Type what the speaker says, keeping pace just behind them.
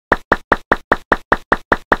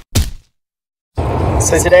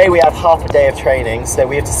So today we have half a day of training, so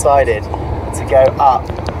we have decided to go up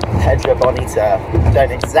Pedra Bonita. I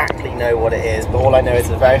don't exactly know what it is, but all I know is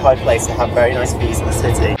it's a very high place to have very nice views of the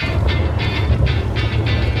city.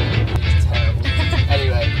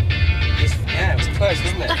 Anyway, yeah, it was close,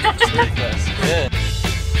 wasn't it? It was really close. Yeah.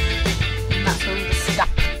 That's all the stuff.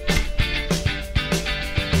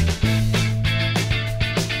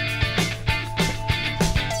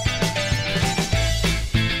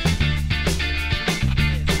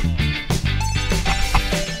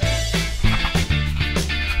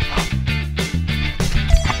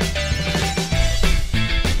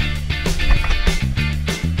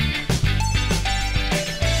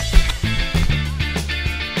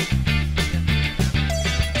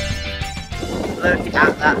 Look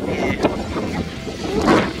at that view.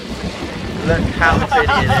 Look how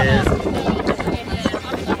pretty it is.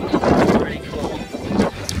 Pretty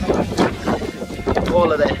cool. All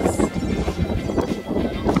of this.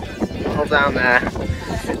 All down there.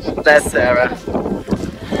 There's Sarah.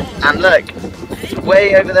 And look,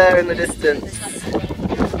 way over there in the distance,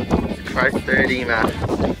 Christ the Redeemer.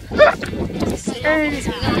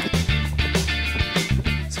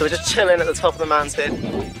 So we're just chilling at the top of the mountain.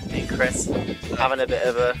 Me and Chris having a bit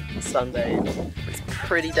of a sunbathe. It's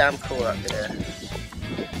pretty damn cool up here.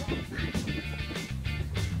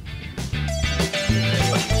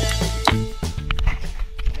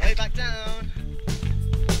 Way back down.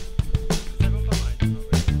 Is everyone behind?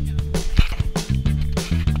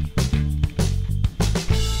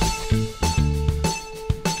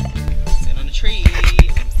 Sitting on a tree.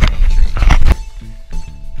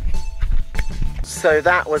 So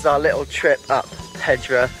that was our little trip up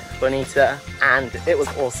Pedra Bonita, and it was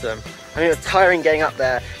awesome. I mean, it was tiring getting up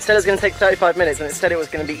there. It said it was going to take 35 minutes, and it said it was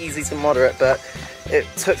going to be easy to moderate, but it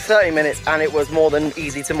took 30 minutes, and it was more than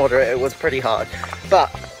easy to moderate. It was pretty hard,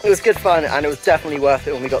 but it was good fun, and it was definitely worth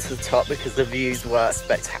it when we got to the top because the views were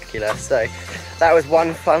spectacular. So that was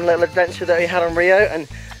one fun little adventure that we had on Rio, and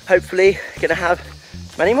hopefully gonna have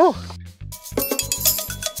many more.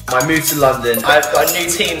 I moved to London. I've got a new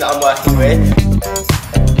team that I'm working with.